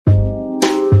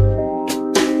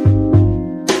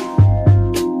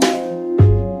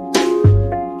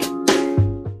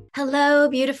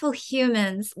beautiful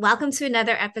humans. Welcome to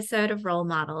another episode of Role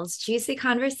Models, Juicy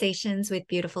Conversations with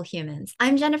Beautiful Humans.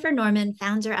 I'm Jennifer Norman,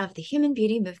 founder of the Human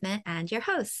Beauty Movement and your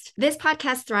host. This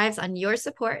podcast thrives on your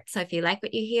support. So if you like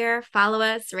what you hear, follow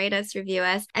us, rate us, review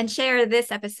us, and share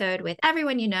this episode with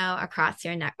everyone you know across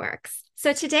your networks.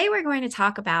 So today we're going to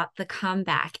talk about the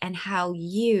comeback and how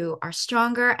you are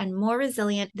stronger and more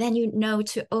resilient than you know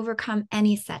to overcome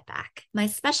any setback. My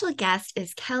special guest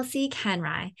is Kelsea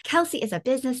Koenreich. Kelsea is a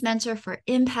business mentor for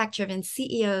impact-driven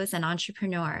CEOs and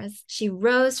entrepreneurs. She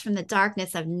rose from the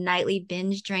darkness of nightly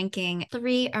binge drinking,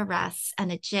 3 arrests,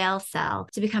 and a jail cell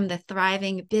to become the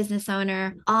thriving business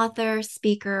owner, author,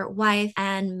 speaker, wife,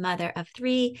 and mother of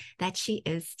 3 that she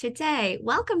is today.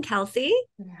 Welcome, Kelsea.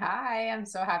 Hi, I'm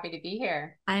so happy to be here.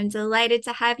 I'm delighted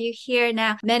to have you here.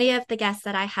 Now, many of the guests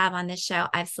that I have on this show,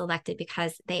 I've selected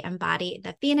because they embody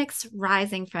the phoenix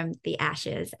rising from the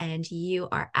ashes, and you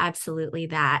are absolutely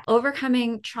that.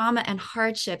 Overcoming trauma and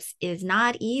hardships is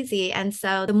not easy. And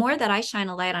so the more that I shine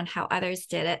a light on how others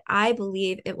did it, I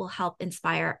believe it will help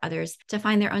inspire others to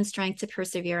find their own strength to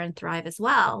persevere and thrive as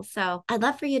well. So I'd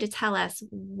love for you to tell us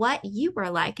what you were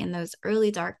like in those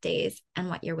early dark days and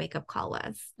what your wake-up call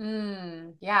was.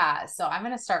 Yeah, so I'm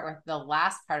going to start with the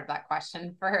last part of that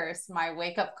question first. My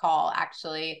wake-up call,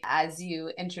 actually, as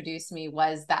you introduced me,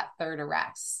 was that 3rd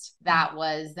arrest. That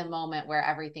was the moment where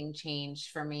everything changed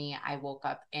for me. I woke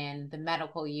up in the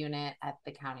medical unit at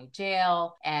the county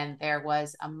jail, and there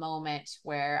was a moment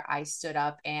where I stood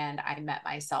up and I met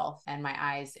myself and my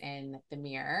eyes in the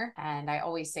mirror. And I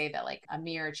always say that like a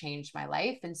mirror changed my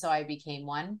life. And so I became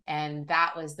one. And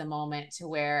that was the moment to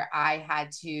where I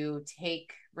had to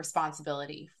take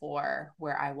responsibility for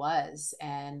where I was,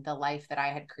 and the life that I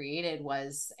had created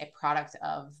was a product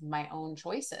of my own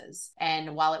choices.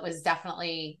 And while it was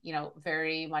definitely,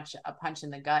 very much a punch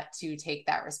in the gut to take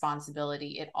that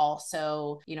responsibility, it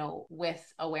also,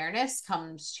 with awareness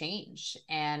comes change.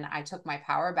 And I took my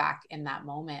power back in that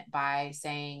moment by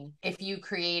saying, if you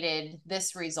created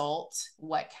this result,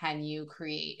 what can you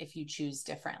create if you choose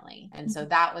differently? And so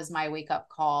that was my wake up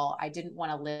call. I didn't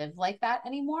want to live like that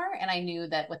anymore. And I knew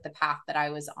that with the path that I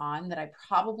was on, that I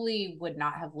probably would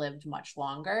not have lived much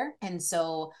longer. And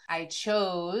so I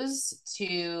chose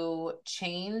to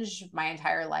change my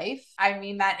entire life. I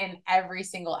mean that in every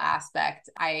single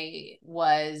aspect. I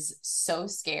was so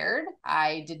scared.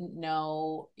 I didn't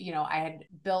know, I had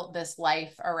built this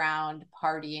life around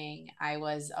partying. I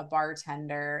was a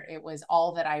bartender. It was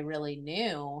all that I really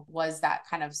knew was that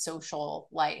kind of social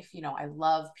life. I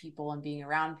love people and being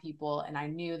around people. And I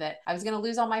knew that I was going to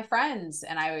lose all my friends.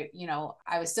 And I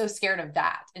was so scared of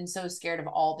that and so scared of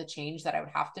all the change that I would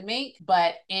have to make.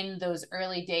 But in those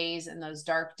early days and those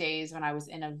dark days when I was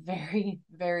in a very,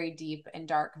 very deep and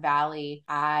dark valley,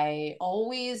 I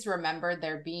always remembered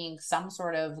there being some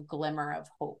sort of glimmer of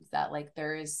hope that like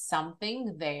there is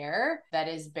something there that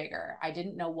is bigger. I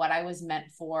didn't know what I was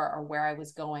meant for or where I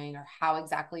was going or how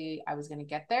exactly I was going to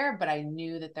get there, but I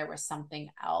knew that there was something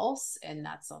else. And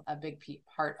that's a big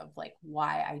part of like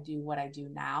why I do what I do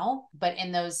now. But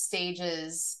in those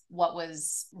stages, what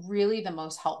was really the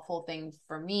most helpful thing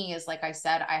for me is, like I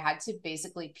said, I had to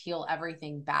basically peel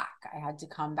everything back. I had to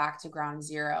come back to ground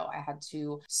zero. I had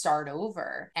to start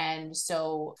over. And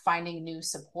so finding new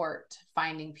support,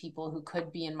 finding people who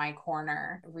could be in my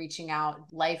corner, reaching out,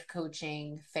 life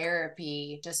coaching,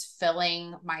 therapy, just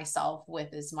filling myself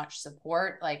with as much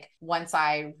support. Like once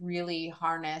I really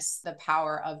harnessed the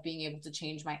power of being able to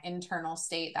change my internal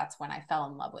state, that's when I fell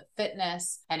in love with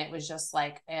fitness. And it was just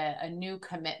like a new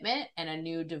commitment and a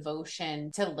new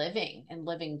devotion to living and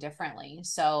living differently.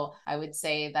 So I would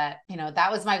say that,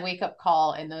 that was my wake up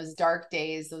call in those dark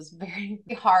days. Those very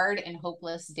hard and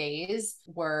hopeless days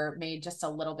were made just a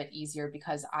little bit easier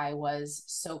because I was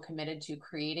so committed to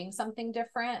creating something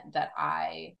different that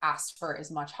I asked for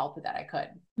as much help that I could.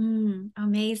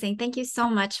 Amazing. Thank you so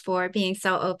much for being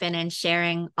so open and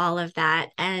sharing all of that.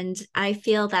 And I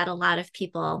feel that a lot of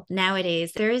people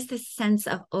nowadays, there is this sense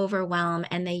of overwhelm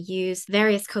and they use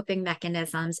various coping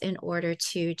mechanisms in order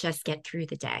to just get through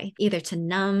the day, either to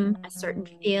numb a certain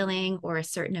feeling or a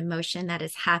certain emotion that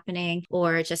is happening,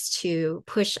 or just to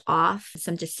push off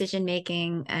some decision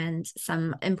making and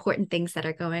some important things that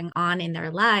are going on in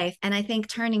their life. And I think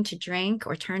turning to drink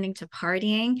or turning to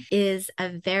partying is a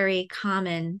very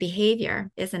common in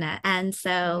behavior, isn't it? And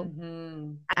so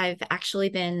Mm-hmm. I've actually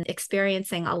been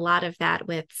experiencing a lot of that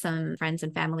with some friends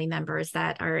and family members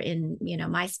that are in,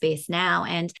 my space now.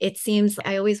 And it seems,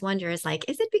 I always wonder, is like,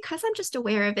 is it because I'm just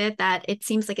aware of it that it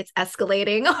seems like it's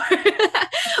escalating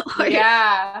or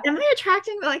Yeah. am I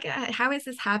attracting, like, how is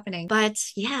this happening? But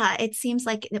yeah, it seems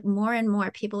like more and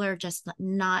more people are just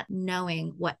not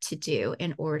knowing what to do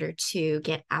in order to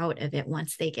get out of it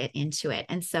once they get into it.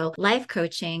 And so life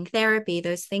coaching, therapy,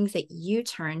 those things that you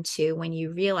turn to when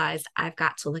you realize I've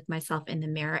got to look myself in the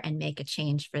mirror and make a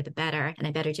change for the better, and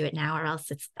I better do it now or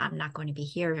else I'm not going to be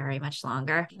here very much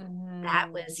longer. That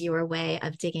Mm-hmm. was your way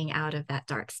of digging out of that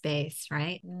dark space,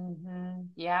 right? Mm-hmm.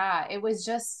 Yeah, it was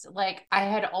just like I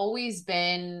had always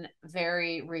been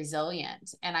very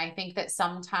resilient. And I think that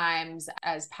sometimes,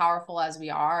 as powerful as we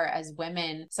are as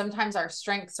women, sometimes our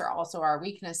strengths are also our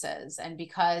weaknesses. And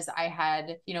because I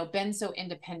had, been so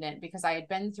independent, because I had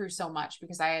been through so much,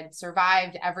 because I had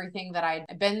survived everything that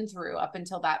I'd been through up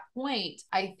until that point,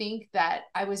 I think that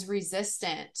I was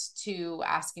resistant to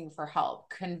asking for help,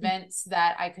 convinced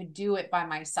that I could do it by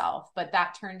myself. But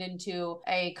that turned into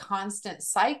a constant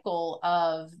cycle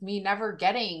of me never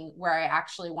getting where I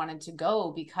actually wanted to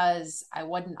go because I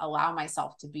wouldn't allow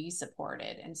myself to be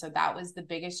supported. And so that was the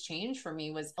biggest change for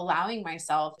me, was allowing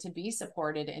myself to be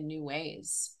supported in new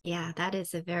ways. Yeah, that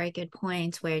is a very good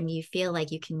point when you feel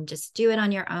like you can just do it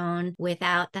on your own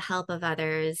without the help of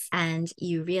others. And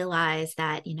you realize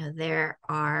that, there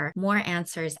are more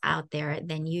answers out there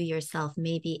than you yourself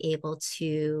may be able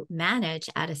to manage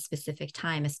at a specific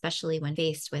time, especially when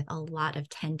faced with a lot of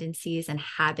tendencies and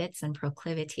habits and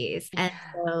proclivities. And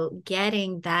Yeah. so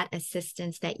getting that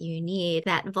assistance that you need,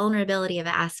 that vulnerability of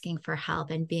asking for help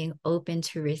and being open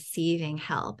to receiving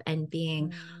help and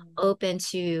being open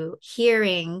to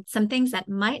hearing some things that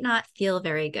might not feel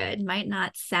very good, might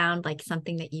not sound like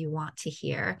something that you want to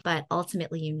hear, but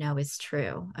ultimately is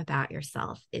true about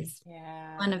yourself, is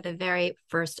Yeah. one of the very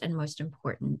first and most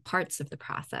important parts of the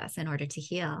process in order to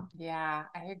heal. Yeah,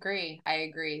 I agree. I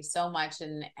agree so much.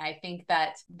 And I think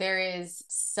that there is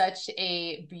such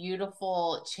a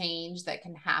beautiful change that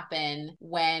can happen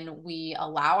when we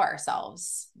allow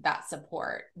ourselves that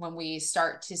support, when we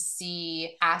start to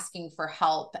see asking for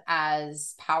help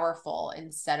as powerful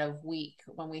instead of weak,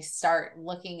 when we start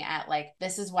looking at like,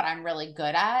 this is what I'm really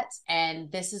good at,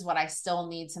 and this is what I still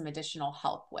need some additional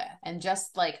help with. And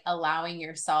just like allowing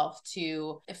yourself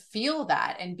to feel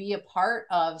that and be a part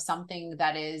of something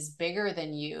that is bigger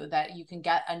than you, that you can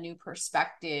get a new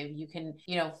perspective. You can,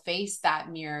 face that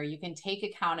mirror. You can take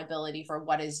accountability for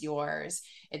what is yours.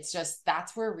 It's just,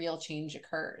 that's where real change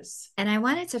occurs. And I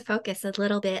wanted to focus a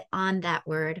little bit on that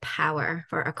word power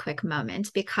for a quick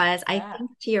moment, because I Yeah.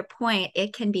 think to your point,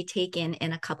 it can be taken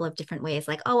in a couple of different ways.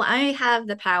 Like, oh, I have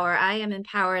the power. I am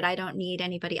empowered. I don't need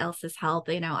anybody else's help,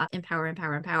 empower,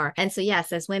 empower, empower. And so,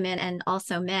 yes, as women and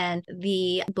also men,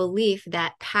 the belief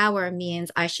that power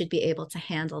means I should be able to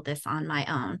handle this on my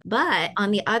own. But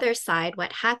on the other side,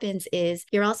 what happens is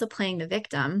you're also playing the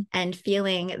victim and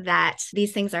feeling that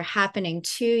these things are happening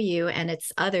to you and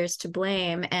it's others to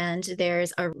blame. And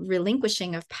there's a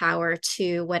relinquishing of power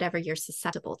to whatever you're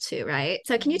susceptible to, right?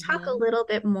 So can you talk a Mm-hmm. little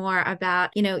bit more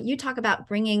about, you talk about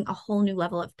bringing a whole new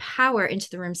level of power into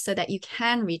the room so that you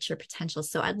can reach your potential.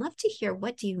 So I'd love to hear,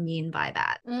 what do you mean by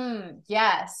that?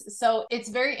 Yes. So it's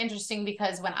very interesting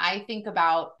because when I think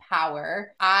about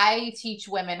power, I teach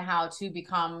women how to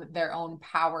become their own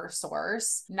power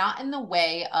source, not in the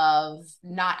way of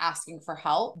not asking for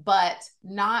help, but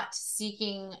not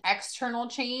seeking external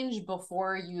change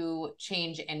before you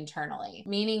change internally.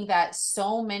 Meaning that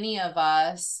so many of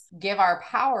us give our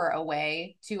power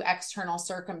away to external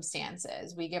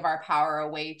circumstances. We give our power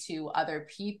away to other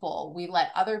people. We let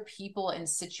other people in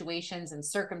situations and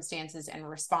circumstances and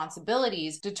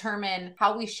responsibilities determine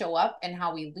how we show up and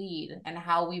how we lead and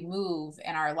how we move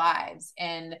in our lives.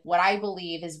 And what I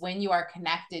believe is when you are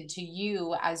connected to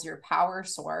you as your power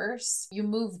source, you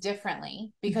move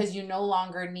differently because you no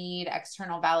longer need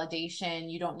external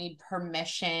validation. You don't need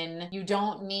permission. You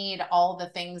don't need all the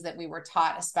things that we were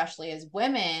taught, especially as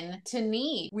women, to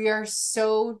need. We are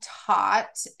so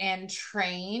taught and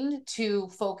trained to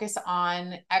focus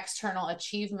on external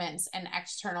achievements and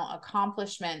external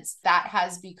accomplishments. That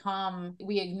has become,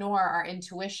 we ignore our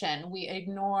intuition. We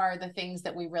ignore the things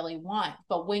that we really want.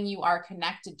 But when you are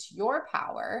connected to your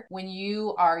power, when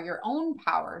you are your own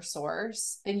power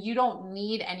source, then you don't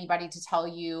need anybody to tell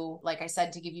you, like I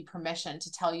said, to give you permission,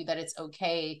 to tell you that it's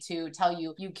okay, to tell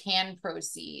you you can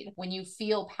proceed. When you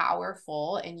feel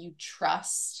powerful and you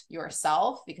trust yourself,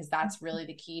 yourself, because that's really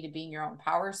the key to being your own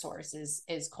power source,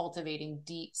 is cultivating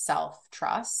deep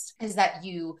self-trust, is that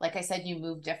you, like I said, you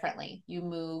move differently. You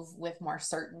move with more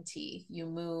certainty. You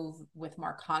move with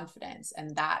more confidence.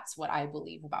 And that's what I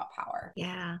believe about power.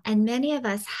 Yeah. And many of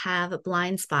us have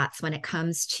blind spots when it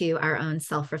comes to our own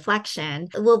self-reflection.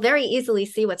 We'll very easily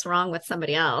see what's wrong with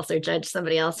somebody else or judge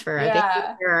somebody else for a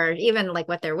behavior or even like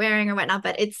what they're wearing or whatnot.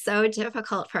 But it's so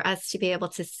difficult for us to be able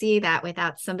to see that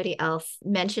without somebody else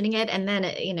mentioning it. And then,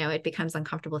 it becomes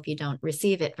uncomfortable if you don't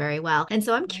receive it very well. And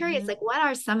so I'm curious, like, what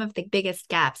are some of the biggest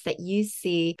gaps that you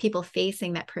see people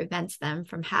facing that prevents them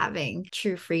from having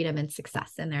true freedom and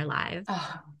success in their lives?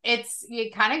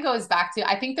 It kind of goes back to,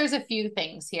 I think there's a few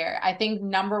things here. I think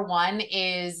number one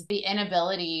is the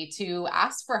inability to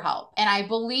ask for help. And I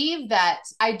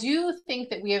do think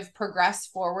that we have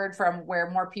progressed forward from where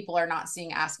more people are not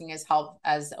seeing asking as help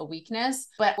as a weakness.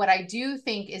 But what I do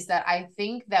think is that I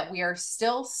think that we are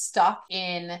still stuck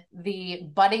in the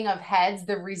butting of heads,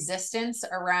 the resistance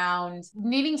around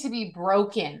needing to be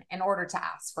broken in order to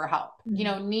ask for help,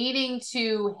 needing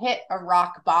to hit a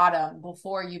rock bottom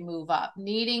before you move up,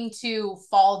 needing to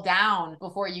fall down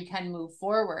before you can move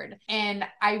forward. And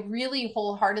I really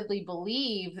wholeheartedly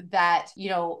believe that,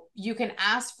 you can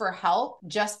ask for help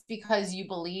just because you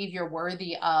believe you're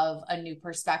worthy of a new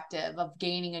perspective, of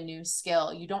gaining a new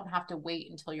skill. You don't have to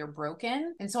wait until you're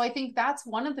broken. And so I think that's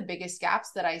one of the biggest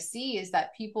gaps that I see, is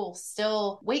that people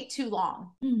still wait too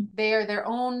long. They are their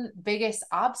own biggest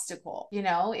obstacle.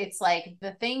 It's like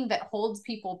the thing that holds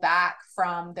people back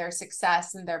from their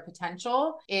success and their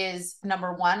potential is,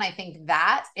 number one, I think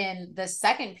that. And the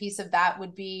second piece of that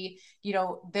would be,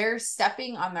 they're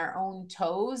stepping on their own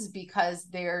toes because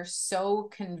they're so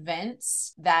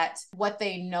convinced that what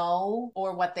they know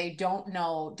or what they don't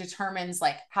know determines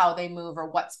like how they move or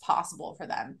what's possible for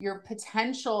them. Your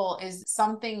potential is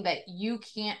something that you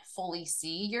can't fully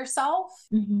see yourself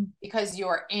because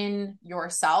you're in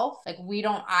yourself. Like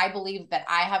I believe that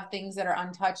I have things that are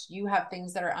untouched. You have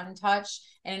things that are untouched.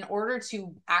 And in order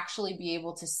to actually be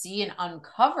able to see and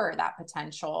uncover that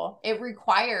potential, it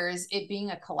requires it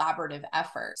being a collaborative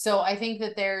effort. So I think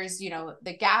that there's,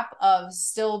 the gap of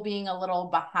still being a little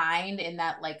behind in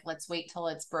that, like, let's wait till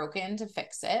it's broken to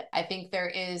fix it. I think there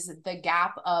is the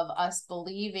gap of us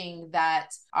believing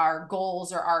that our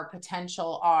goals or our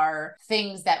potential are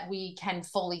things that we can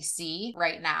fully see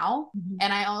right now.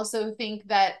 And I also think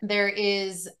that there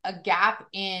is a gap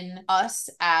in us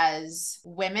as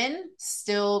women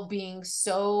still being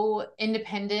so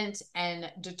independent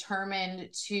and determined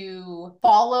to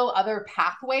follow other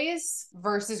pathways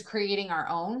versus creating our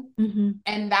own.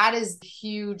 And that is a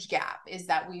huge gap, is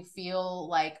that we feel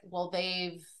like, well,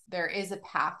 there is a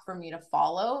path for me to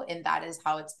follow, and that is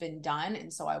how it's been done.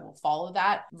 And so I will follow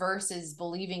that, versus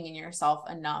believing in yourself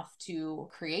enough to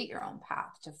create your own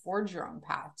path, to forge your own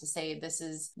path, to say, this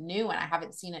is new and I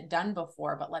haven't seen it done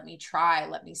before, but let me try,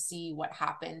 let me see what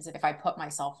happens if I put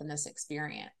myself in this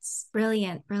experience.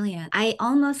 Brilliant, brilliant. I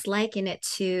almost liken it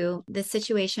to the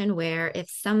situation where if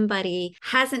somebody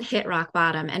hasn't hit rock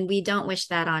bottom, and we don't wish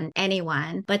that on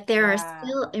anyone, but there are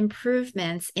still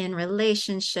improvements in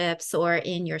relationships or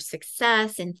in your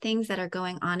success and things that are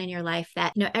going on in your life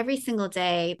that, every single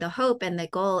day, the hope and the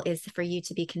goal is for you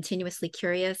to be continuously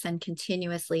curious and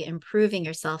continuously improving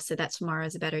yourself so that tomorrow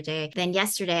is a better day than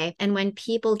yesterday. And when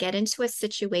people get into a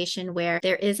situation where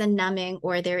there is a numbing,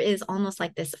 or there is almost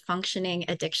like this functioning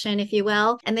addiction, if you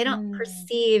will, and they don't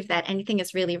perceive that anything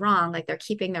is really wrong, like they're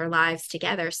keeping their lives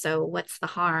together, so what's the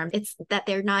harm? It's that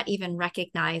they're not even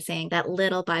recognizing that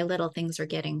little by little things are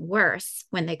getting worse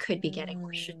when they could be getting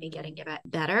or should be getting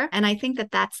better. And I think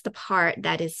that that's the part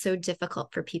that is so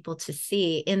difficult for people to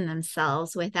see in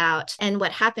themselves without. And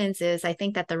what happens is, I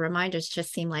think that the reminders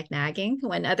just seem like nagging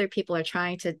when other people are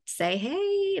trying to say,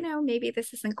 hey, maybe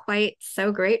this isn't quite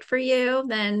so great for you.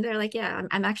 Then they're like, yeah,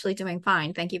 I'm actually doing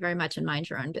fine. Thank you very much. And mind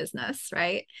your own business.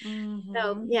 Right.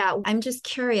 So yeah, I'm just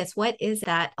curious, what is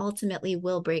that ultimately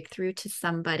will break through to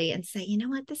somebody and say, you know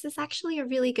what, this is actually a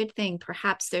really good thing.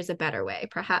 Perhaps there's a better way.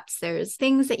 Perhaps there's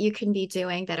things that you can be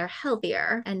doing that are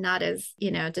healthier and not as,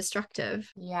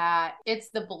 destructive. Yeah. It's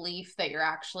the belief that you're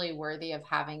actually worthy of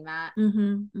having that.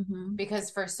 Because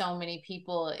for so many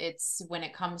people, it's when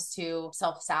it comes to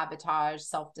self-sabotage,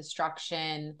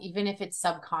 self-destruction, even if it's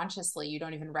subconsciously, you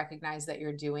don't even recognize that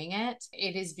you're doing it.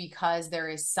 It is because there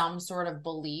is some sort of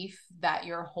belief that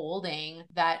you're holding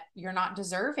that you're not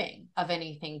deserving of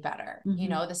anything better.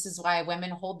 This is why women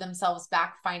hold themselves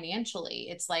back financially.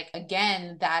 It's like,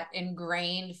 again, that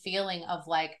ingrained feeling of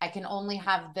like, I can only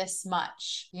have this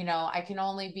much, I can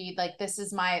only be like, this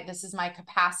is my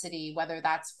capacity, whether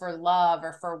that's for love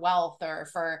or for wealth or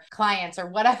for clients or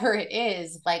whatever it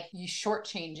is, like you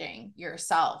shortchanging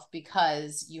yourself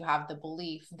because you have the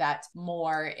belief that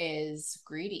more is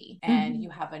greedy and you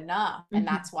have enough. And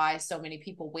that's why so many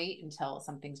people wait until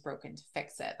something's broken to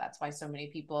fix it. That's why so many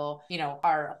people,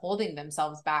 are holding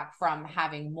themselves back from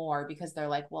having more because they're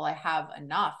like, well, I have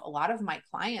enough. A lot of my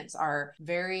clients are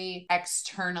very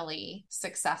externally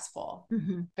successful,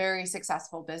 very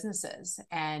successful businesses.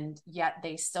 And yet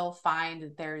they still find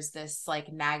that there's this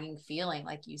like nagging feeling,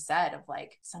 like you said, of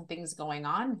like something's going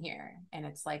on here. And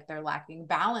it's like they're lacking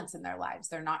balance in their lives.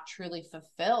 They're not truly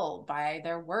fulfilled by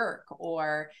their work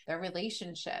or their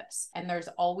relationships. And there's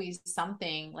always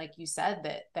something, like you said,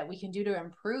 that we can do to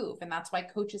improve. And that's why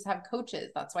coaches have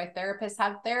coaches. That's why therapists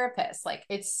have therapists. Like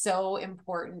it's so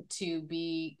important to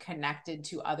be connected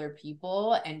to other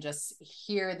people and just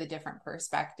hear the different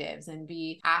perspectives and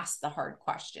be asked the hard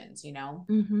questions,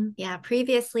 Yeah.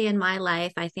 Previously in my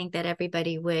life, I think that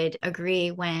everybody would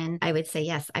agree when I would say,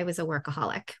 yes, I was a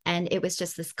workaholic. And it was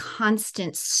just this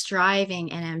constant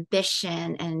striving and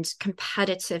ambition and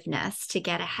competitiveness to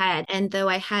get ahead. And though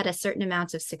I had a certain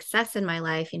amount of success in my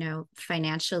life,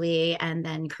 financially and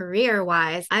then career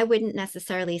wise, I wouldn't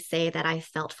necessarily say that I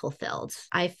felt fulfilled.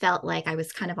 I felt like I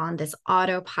was kind of on this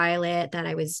autopilot, that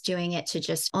I was doing it to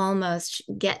just almost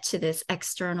get to this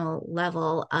external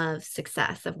level of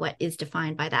success, of what is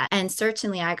defined by that. And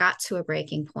certainly I got to a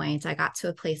breaking point. I got to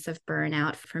a place of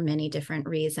burnout for many different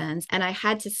reasons. And I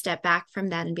had to step back from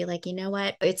that and be like, you know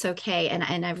what? It's okay.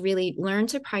 And I've really learned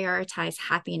to prioritize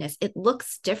happiness. It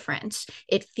looks different.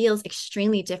 It feels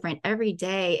extremely different. Every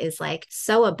day is like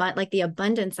so abundant, like the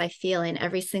abundance I feel in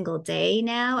every single day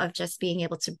now of just being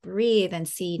able to breathe and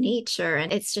see nature.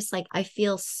 And it's just like, I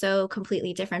feel so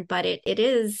completely different, but it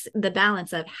is the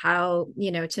balance of how,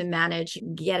 to manage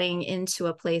getting into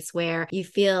a place where you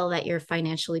feel that you're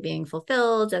financially being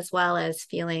fulfilled, as well as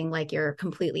feeling like you're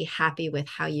completely happy with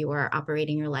how you are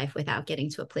operating your life without getting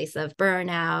to a place of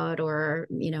burnout or,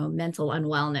 mental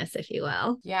unwellness, if you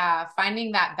will. Yeah.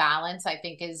 Finding that balance, I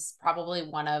think, is probably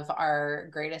one of our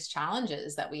greatest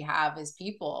challenges that we have as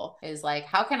people, is like,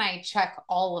 how can I check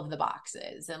all of the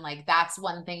boxes? And like, that's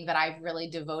one thing that I've really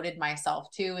devoted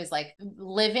myself to, is like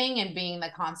living and being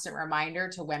the constant reminder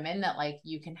to women that like,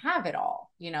 you can have it all.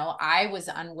 I was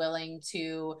unwilling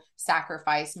to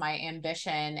sacrifice my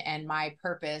ambition and my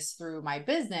purpose through my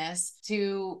business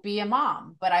to be a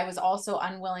mom, but I was also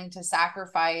unwilling to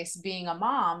sacrifice being a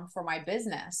mom for my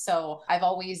business. So I've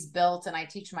always built, and I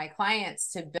teach my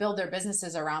clients to build their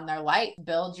businesses around their life,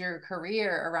 build your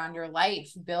career around your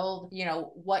life, build,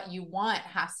 what you want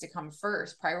has to come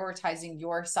first, prioritizing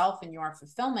yourself and your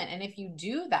fulfillment. And if you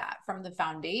do that from the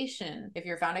foundation, if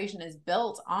your foundation is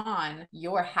built on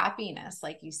your happiness,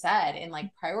 like you said, and like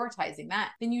prioritizing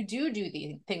that, then you do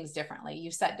these things differently.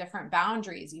 You set different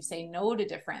boundaries, you say no to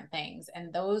different things.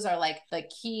 And those are like the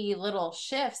key little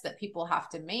shifts that people have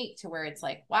to make, to where it's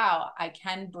like, wow, I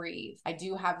can breathe. I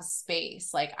do have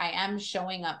space. Like I am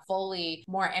showing up fully,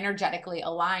 more energetically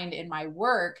aligned in my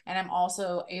work. And I'm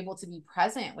also able to be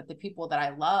present with the people that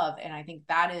I love. And I think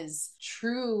that is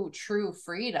true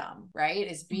freedom, right?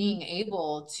 Is being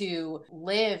able to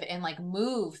live and like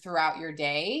move throughout your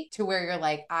day to where you're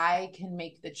like, I can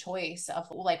make the choice of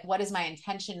like, what is my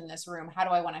intention in this room? How do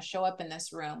I want to show up in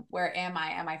this room? Where am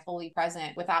I? Am I fully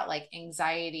present without like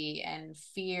anxiety and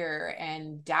fear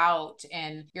and doubt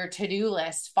and your to-do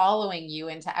list following you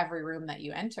into every room that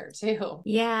you enter too?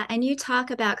 Yeah. And you talk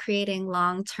about creating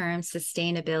long-term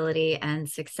sustainability and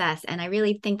success. And I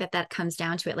really think that that comes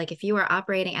down to it. Like if you are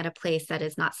operating at a place that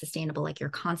is not sustainable, like you're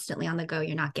constantly on the go,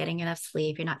 you're not getting enough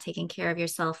sleep, you're not taking care of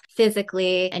yourself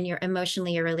physically, and you're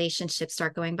emotionally, your relationships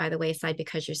start going by the wayside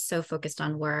because you're so focused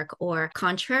on work. Or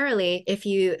contrarily, if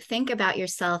you think about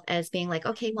yourself as being like,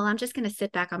 okay, well, I'm just going to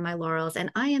sit back on my laurels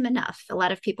and I am enough. A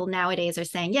lot of people nowadays are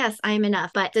saying, yes, I am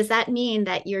enough. But does that mean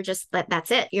that you're just,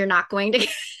 that's it? You're not going to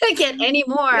get any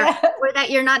more, Yeah. or that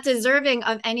you're not deserving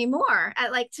of any more?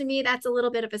 Like, to me, that's a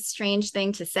little bit of a strange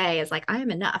thing to say, is like, I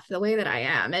am enough the way that I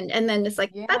am. And then it's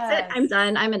like, that's it. I'm Yes.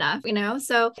 done. I'm enough,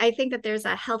 So I think that there's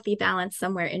a healthy balance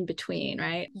somewhere in between,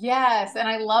 right? Yes. And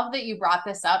I love that you brought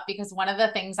this up because one of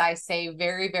the things I say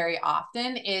very, very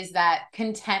often is that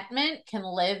contentment can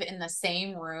live in the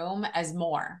same room as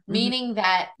more, meaning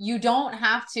that you don't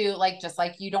have to, like, just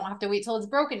like you don't have to wait till it's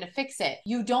broken to fix it.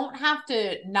 You don't have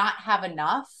to not have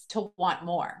enough to want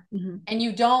more. And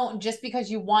you don't, just because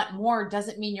you want more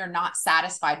doesn't mean you're not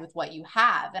satisfied with what you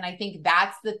have. And I think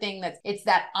that's the thing, it's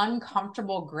that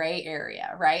uncomfortable gray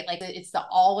area, right? Like it's the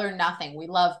all or nothing. We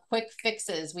love quick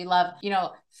fixes. We love,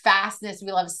 fastness.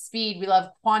 We love speed. We love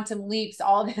quantum leaps,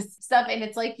 all this stuff. And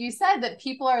it's like you said, that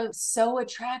people are so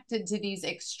attracted to these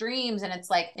extremes. And it's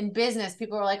like in business,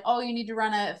 people are like, oh, you need to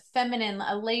run a feminine,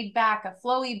 a laid back, a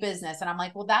flowy business. And I'm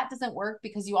like, well, that doesn't work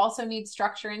because you also need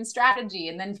structure and strategy.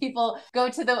 And then people go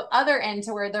to the other end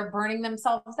to where they're burning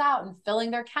themselves out and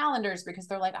filling their calendars because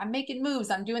they're like, I'm making moves,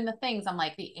 I'm doing the things. I'm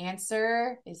like, the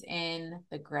answer is in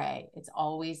the gray. It's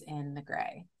always in the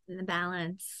gray. The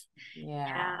balance.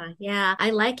 Yeah.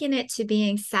 I liken it to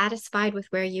being satisfied with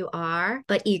where you are,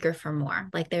 but eager for more.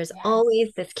 Like there's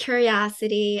always this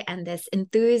curiosity and this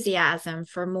enthusiasm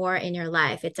for more in your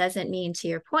life. It doesn't mean, to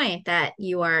your point, that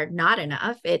you are not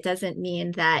enough. It doesn't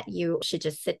mean that you should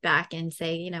just sit back and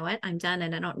say, you know what, I'm done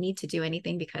and I don't need to do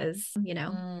anything because,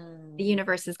 the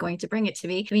universe is going to bring it to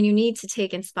me. I mean, you need to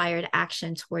take inspired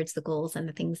action towards the goals and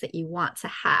the things that you want to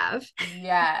have.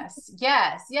 Yes.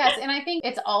 And I think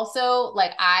it's also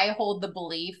like, I hold the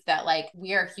belief that like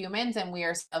we are humans and we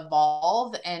are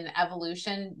evolved, and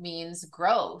evolution means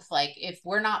growth. Like if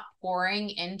we're not pouring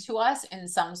into us in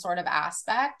some sort of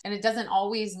aspect, and it doesn't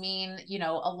always mean,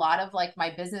 a lot of like my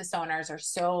business owners are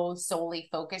so solely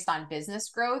focused on business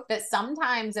growth that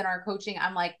sometimes in our coaching,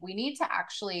 I'm like, we need to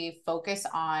actually focus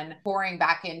on pouring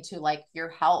back into like your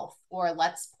health, or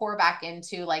let's pour back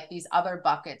into like these other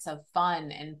buckets of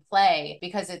fun and play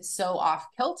because it's so off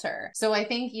kilter. So I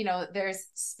think, there's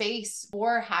space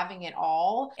for having it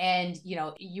all. And,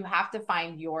 you have to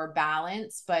find your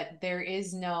balance, but there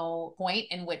is no point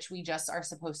in which we just are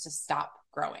supposed to stop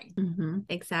growing.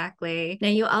 Exactly. Now,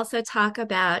 you also talk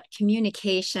about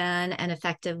communication and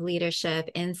effective leadership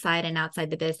inside and outside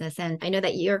the business. And I know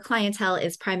that your clientele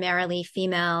is primarily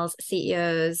females,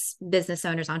 CEOs, business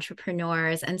owners,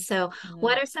 entrepreneurs. And so,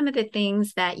 what are some of the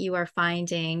things that you are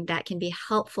finding that can be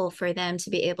helpful for them to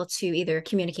be able to either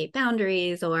communicate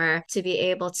boundaries or to be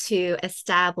able to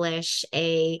establish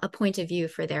a point of view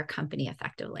for their company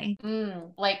effectively?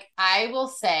 Like I will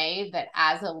say that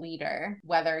as a leader,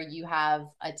 whether you have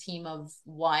a team of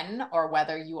one or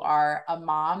whether you are a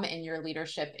mom and your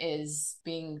leadership is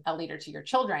being a leader to your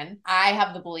children, I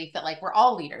have the belief that like we're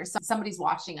all leaders. Somebody's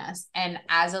watching us. And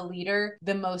as a leader,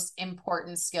 the most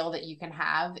important skill that you can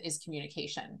have is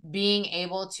communication. Being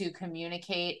able to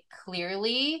communicate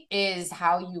clearly is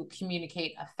how you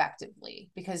communicate effectively,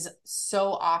 because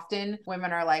so often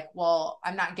women are like, well,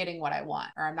 I'm not getting what I want,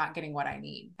 or I'm not getting what I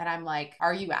need. And I'm like,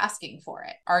 are you asking for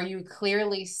it? Are you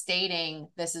clearly stating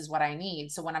this is what I need?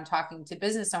 So when I'm talking to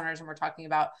business owners and we're talking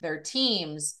about their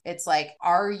teams, it's like,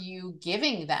 are you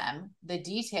giving them the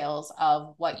details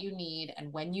of what you need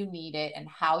and when you need it and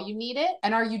how you need it?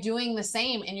 And are you doing the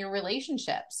same in your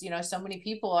relationships? So many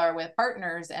people are with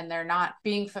partners and they're not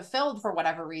being fulfilled for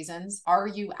whatever reasons. Are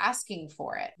you asking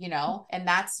for it? And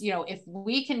that's, if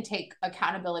we can take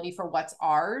accountability for what's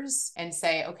ours and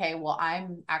say, okay, well,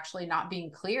 I'm actually not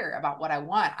being clear about what I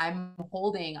want. I'm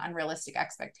holding unrealistic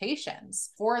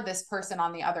expectations for this person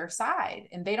on the other side,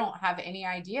 and they don't have any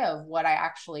idea of what I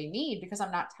actually need because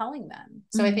I'm not telling them.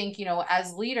 So I think,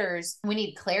 as leaders, we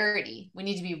need clarity. We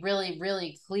need to be really,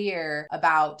 really clear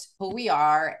about who we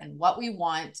are and what we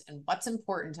want and what's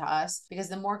important to us, because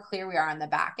the more clear we are on the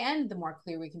back end, the more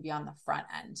clear we can be on the front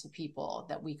end to people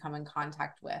that we come in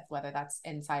contact with, whether that's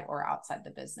inside or outside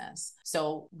the business.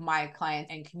 So my client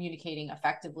and communicating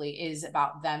effectively is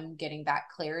about them getting that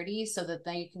clarity so that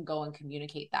they can go and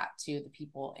communicate that to the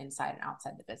people inside and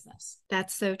outside the business.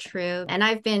 That's so true. And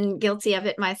I've been guilty of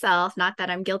it myself. Not that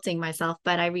I'm guilting myself,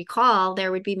 but I recall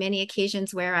there would be many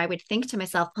occasions where I would think to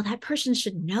myself, well, that person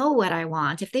should know what I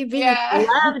want. If they really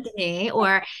loved me,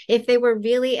 or if they were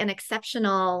really an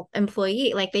exceptional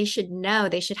employee, like they should know,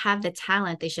 they should have the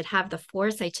talent, they should have the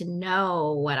foresight to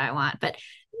know what I want. But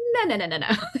no.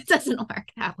 It doesn't work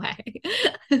that way.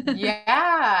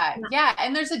 Yeah.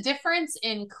 And there's a difference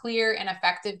in clear and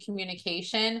effective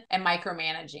communication and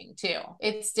micromanaging too.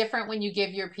 It's different when you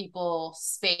give your people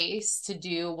space to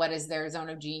do what is their zone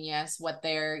of genius, what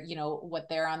they're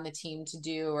on the team to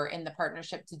do or in the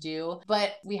partnership to do.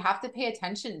 But we have to pay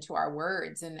attention to our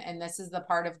words. And this is the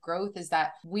part of growth, is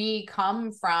that we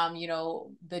come from,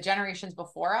 the generations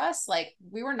before us. Like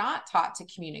we were not taught to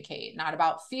communicate, not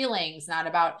about feelings, not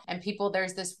about And people,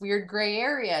 there's this weird gray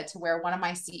area to where one of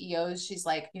my CEOs, she's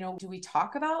like, do we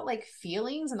talk about like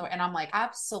feelings? And I'm like,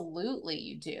 absolutely,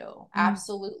 you do.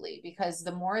 Absolutely. Because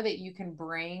the more that you can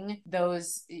bring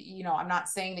those, I'm not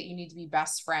saying that you need to be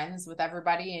best friends with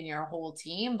everybody in your whole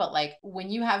team, but like when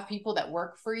you have people that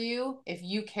work for you, if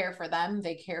you care for them,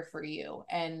 they care for you.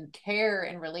 And care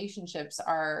and relationships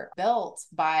are built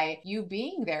by you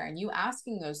being there and you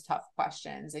asking those tough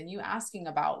questions and you asking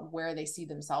about where they see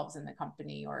themselves in the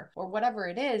company or whatever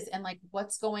it is, and like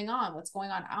what's going on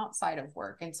outside of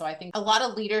work. And so I think a lot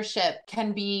of leadership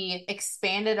can be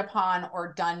expanded upon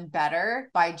or done better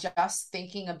by just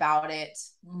thinking about it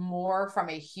more from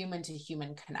a human to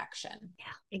human connection.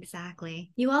 Yeah,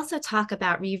 exactly. You also talk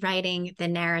about rewriting the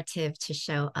narrative to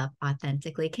show up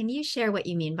authentically. Can you share what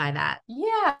you mean by that?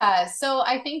 Yeah. So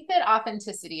I think that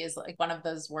authenticity is like one of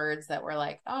those words that we're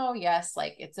like, oh, yes,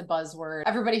 like it's a buzzword.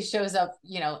 Everybody shows up,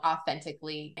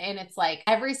 authentically. And it's like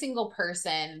every single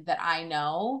person that I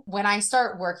know, when I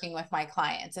start working with my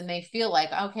clients and they feel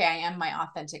like, okay, I am my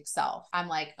authentic self, I'm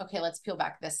like, okay, let's peel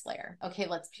back this layer. Okay,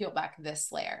 let's peel back this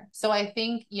layer. So I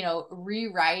think,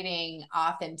 rewriting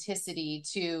authenticity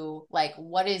to like,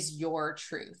 what is your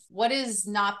truth? What is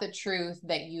not the truth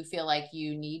that you feel like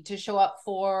you need to show up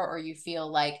for, or you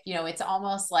feel like, it's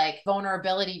almost like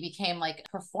vulnerability became like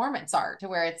performance art to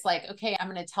where it's like, okay, I'm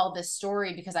going to tell this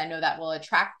story because I know that will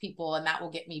attract people and that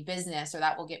will get me business or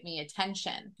that will get me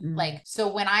attention. Like,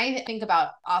 so when I think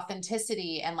about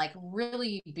authenticity and like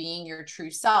really being your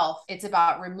true self, it's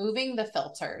about removing the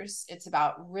filters. It's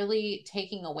about really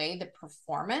taking away the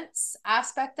performance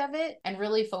aspect of it and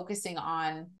really focusing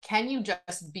on, can you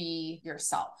just be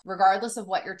yourself, regardless of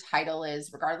what your title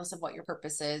is, regardless of what your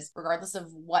purpose is, regardless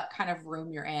of what kind of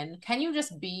room you're in, can you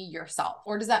just be yourself?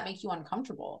 Or does that make you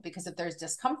uncomfortable? Because if there's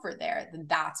discomfort there, then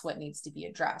that's what needs to be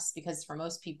addressed. Because for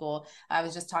most people, I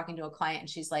was just talking to a client and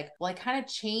she's like, well, I kind of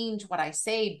change what I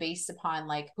say based upon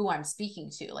like who I'm speaking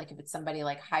to. Like if it's somebody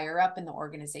like higher up in the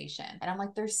organization. And I'm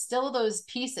like, there's still those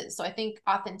pieces. So I think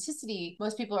authenticity,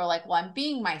 most people are like, well, I'm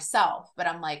being myself, but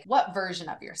I'm like, what version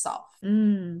of yourself?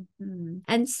 Mm-hmm.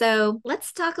 And so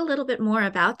let's talk a little bit more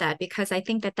about that, because I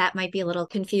think that might be a little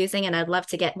confusing and I'd love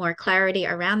to get more clarity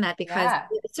around that, because Yeah.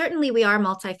 certainly we are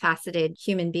multifaceted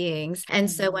human beings. And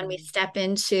so when we step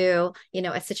into,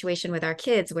 a situation with our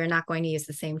kids, we're not going to use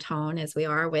the same tone as we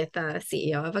are with a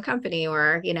CEO of a company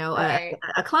or, Right.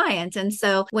 a client. And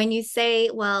so when you say,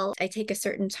 well, I take a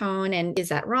certain tone, and is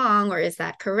that wrong or is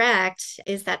that correct?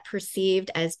 Is that perceived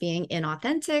as being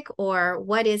inauthentic, or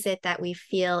what is it that we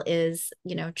feel is,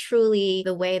 truly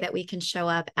the way that we can show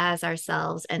up as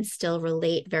ourselves and still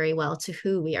relate very well to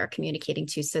who we are communicating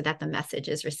to so that the message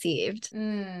is received?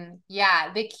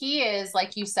 Yeah. The key is,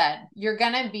 like you said,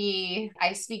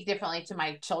 I speak differently to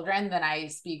my children than I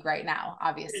speak right now,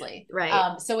 obviously.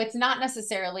 Right. So it's not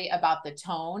necessarily about the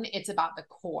tone. It's about the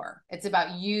core. It's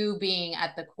about you being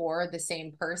at the core, the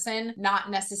same person, not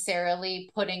necessarily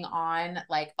putting on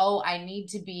like, oh,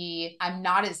 I'm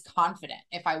not as confident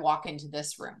if I walk into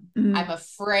this room. I'm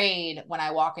afraid when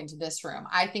I walk into this room.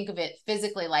 I think of it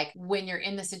physically, like when you're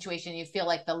in the situation, you feel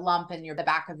like the lump in the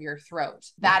back of your throat.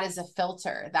 That is a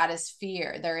filter. That is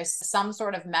fear. There is some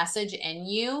sort of message in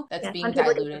you that's Some being people get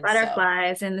the diluted. So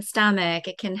butterflies in the stomach.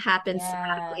 It can happen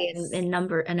somatically yes. in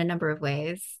a number of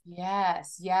ways.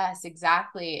 Yes,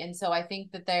 exactly. And so I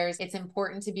think that it's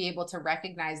important to be able to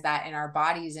recognize that in our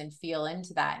bodies and feel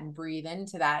into that and breathe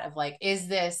into that of like, is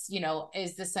this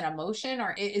an emotion,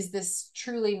 or is this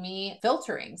truly me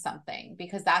filtering something?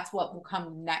 Because that's what will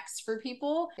come next for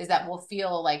people, is that we'll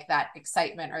feel like that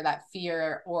excitement or that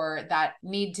fear or that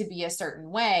need to be a certain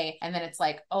way. And then it's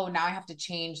like, oh, now I have to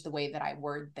change the way that I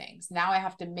word things. Now I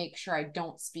have to make sure I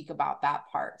don't speak about that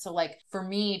part. So like for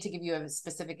me, to give you a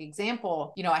specific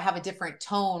example, I have a different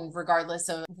tone regardless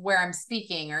of where I'm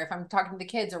speaking or if I'm talking to the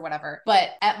kids or whatever. But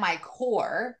at my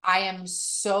core, I am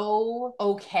so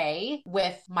okay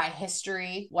with my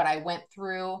history, what I went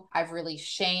through. I've released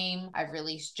shame. I've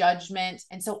released judgment.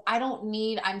 And so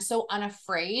I'm so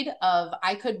unafraid of,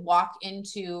 I could walk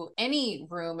into any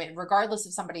room, regardless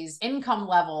of somebody's income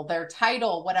level, their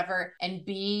title, whatever, and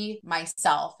be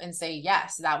myself and say,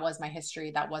 yes, that was my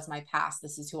history. That was my past.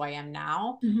 This is who I am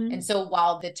now. And so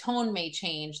while the tone may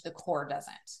change, the core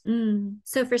doesn't.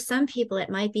 So for some people, it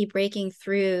might be breaking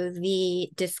through the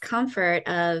discomfort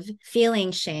of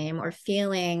feeling shame or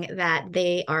feeling that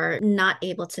they are not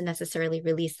able to necessarily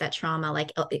release that trauma,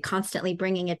 like constantly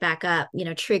bringing it back up,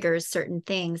 triggers certain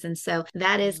things. And so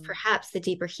that is perhaps the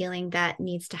deeper healing that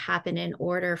needs to happen in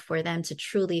order for them to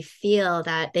truly feel feel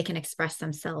that they can express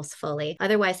themselves fully.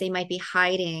 Otherwise, they might be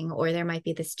hiding, or there might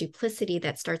be this duplicity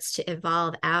that starts to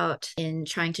evolve out in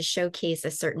trying to showcase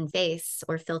a certain face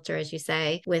or filter, as you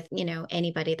say, with,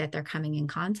 anybody that they're coming in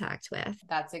contact with.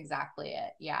 That's exactly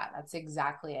it. Yeah, that's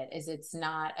exactly it. It's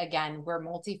not, again, we're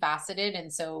multifaceted.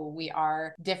 And so we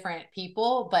are different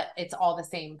people, but it's all the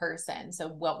same person. So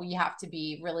what we have to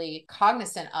be really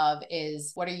cognizant of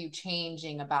is, what are you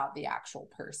changing about the actual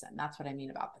person? That's what I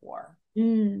mean about the war.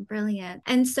 Brilliant.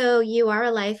 And so you are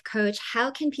a life coach.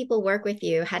 How can people work with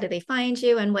you? How do they find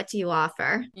you, and what do you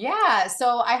offer? Yeah,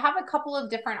 so I have a couple of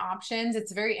different options.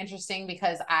 It's very interesting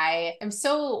because I am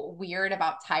so weird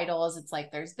about titles. It's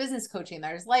like there's business coaching,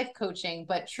 there's life coaching,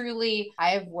 but truly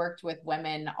I have worked with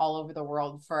women all over the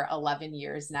world for 11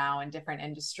 years now in different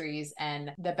industries.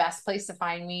 And the best place to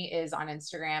find me is on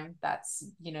Instagram. That's,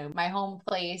 my home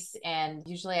place. And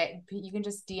usually you can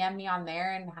just DM me on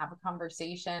there and have a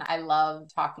conversation. I love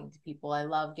talking to people. I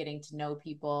love getting to know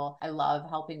people. I love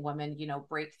helping women,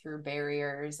 break through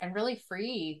barriers and really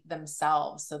free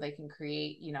themselves so they can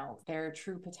create, their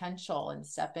true potential and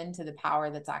step into the power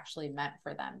that's actually meant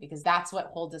for them, because that's what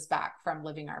holds us back from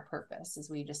living our purpose, is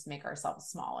we just make ourselves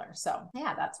smaller. So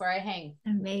yeah, that's where I hang.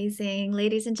 Amazing.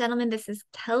 Ladies and gentlemen, this is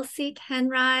Kelsea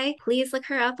Koenreich. Please look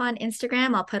her up on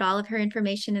Instagram. I'll put all of her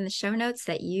information in the show notes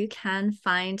so that you can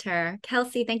find her.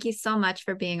 Kelsea, thank you so much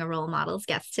for being a Role Models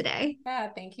guest today. Yeah,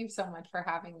 thank you so much for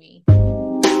having me.